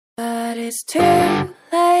But it's too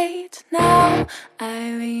late now.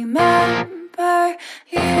 I remember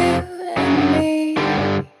you and me,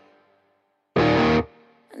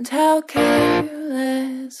 and how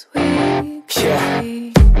careless we could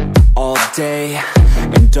be. All day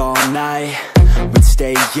and all night, we'd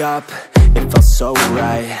stay up, it felt so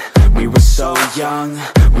right. We were so young,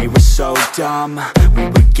 we were so dumb. We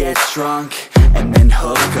would get drunk and then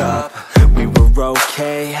hook up. We were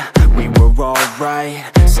okay, we were alright,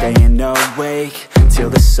 staying awake till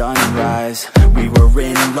the sunrise. We were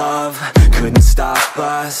in love, couldn't stop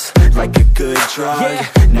us, like a good drug,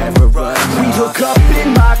 never enough. We hook up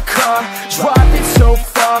in my car, driving so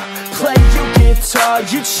far, play your guitar,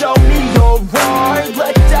 you'd show me your art.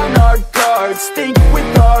 Let down our guards, think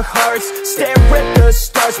with our hearts, stare at the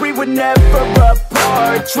stars, we were never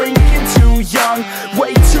apart. Drinking too young,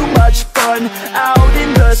 way too much fun, out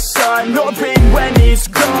in the sun, or in when it's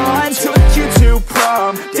gone. Took you to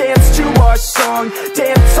prom, dance to our song,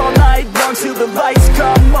 dance all night long till the lights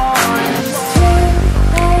come on.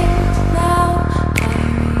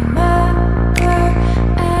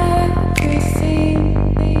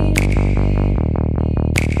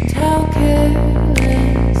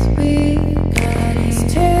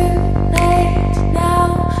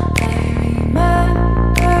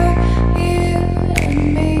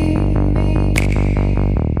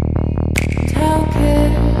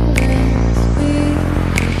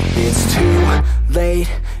 Late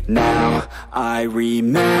now, I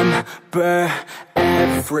remember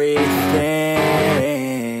everything,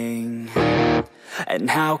 and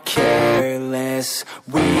how careless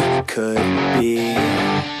we could be,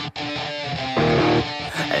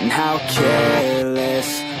 and how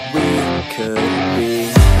careless we could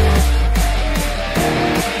be,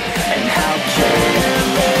 and how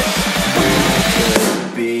careless we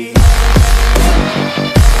could be.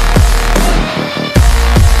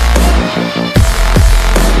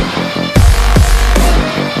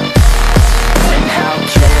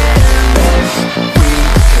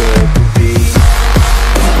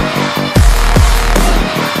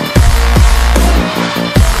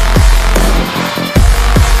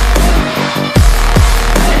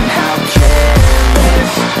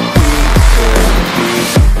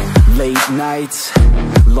 Nights,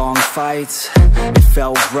 long fights, it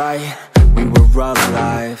felt right, we were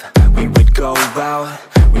alive. We would go out,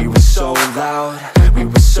 we were so loud, we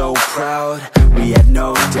were so proud, we had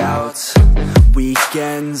no doubts.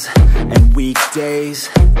 Weekends and weekdays,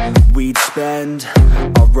 we'd spend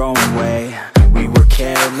our own way. We were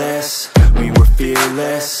careless, we were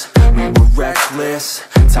fearless, we were reckless,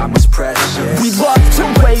 time was precious. We loved to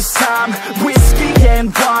waste time, whiskey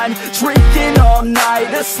and wine, drinking all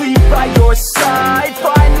night, asleep by your side.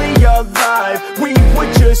 Finally alive, we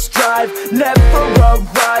would just drive, never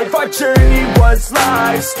arrive. Our journey was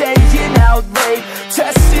live, staying out late,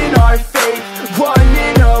 testing our fate,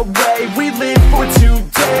 running away. We live for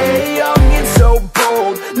today, young and so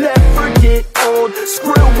bold, never get old.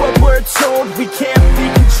 Screw what we're told, we can't be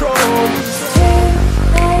controlled.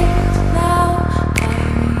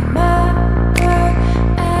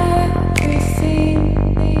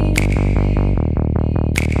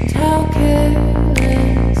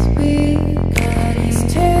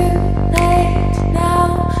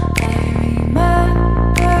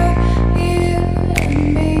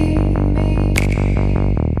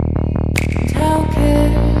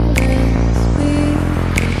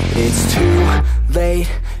 Late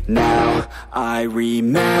now, I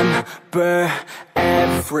remember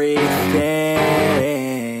everything,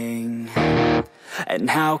 and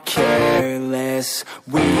how careless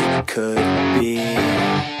we could be,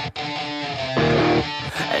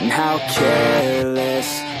 and how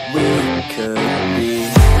careless we could be.